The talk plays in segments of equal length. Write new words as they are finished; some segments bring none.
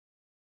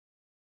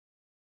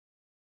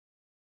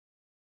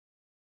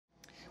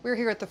We're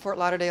here at the Fort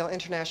Lauderdale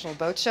International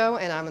Boat Show,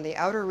 and I'm in the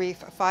Outer-Reef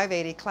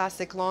 580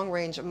 Classic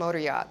Long-Range Motor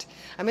Yacht.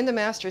 I'm in the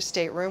master's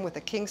stateroom with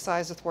a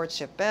king-size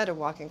athwartship bed, a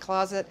walk-in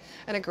closet,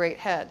 and a great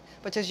head.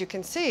 But as you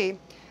can see,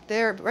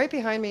 there, right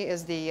behind me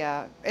is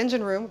the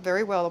engine room,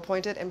 very well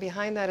appointed, and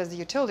behind that is the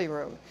utility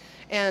room.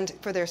 And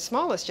for their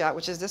smallest yacht,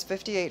 which is this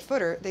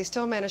 58-footer, they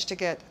still managed to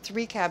get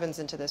 3 cabins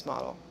into this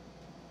model.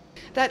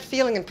 That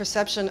feeling and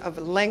perception of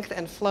length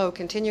and flow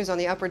continues on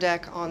the upper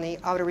deck on the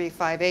Outer-Reef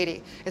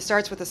 580. It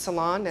starts with a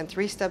salon and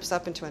 3 steps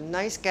up into a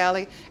nice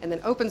galley and then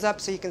opens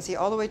up so you can see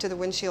all the way to the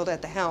windshield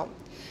at the helm.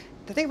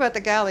 The thing about the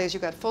galley is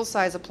you've got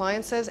full-size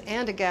appliances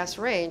and a gas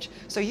range,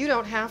 so you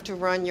don't have to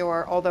run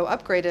your, although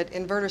upgraded,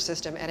 inverter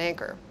system at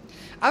anchor.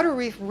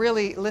 Outer-Reef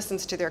really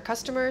listens to their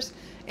customers,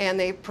 and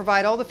they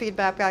provide all the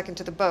feedback back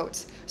into the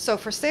boats. So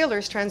for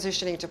sailors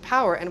transitioning to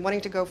power and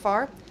wanting to go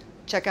far,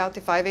 check out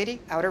the 580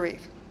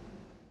 Outer-Reef.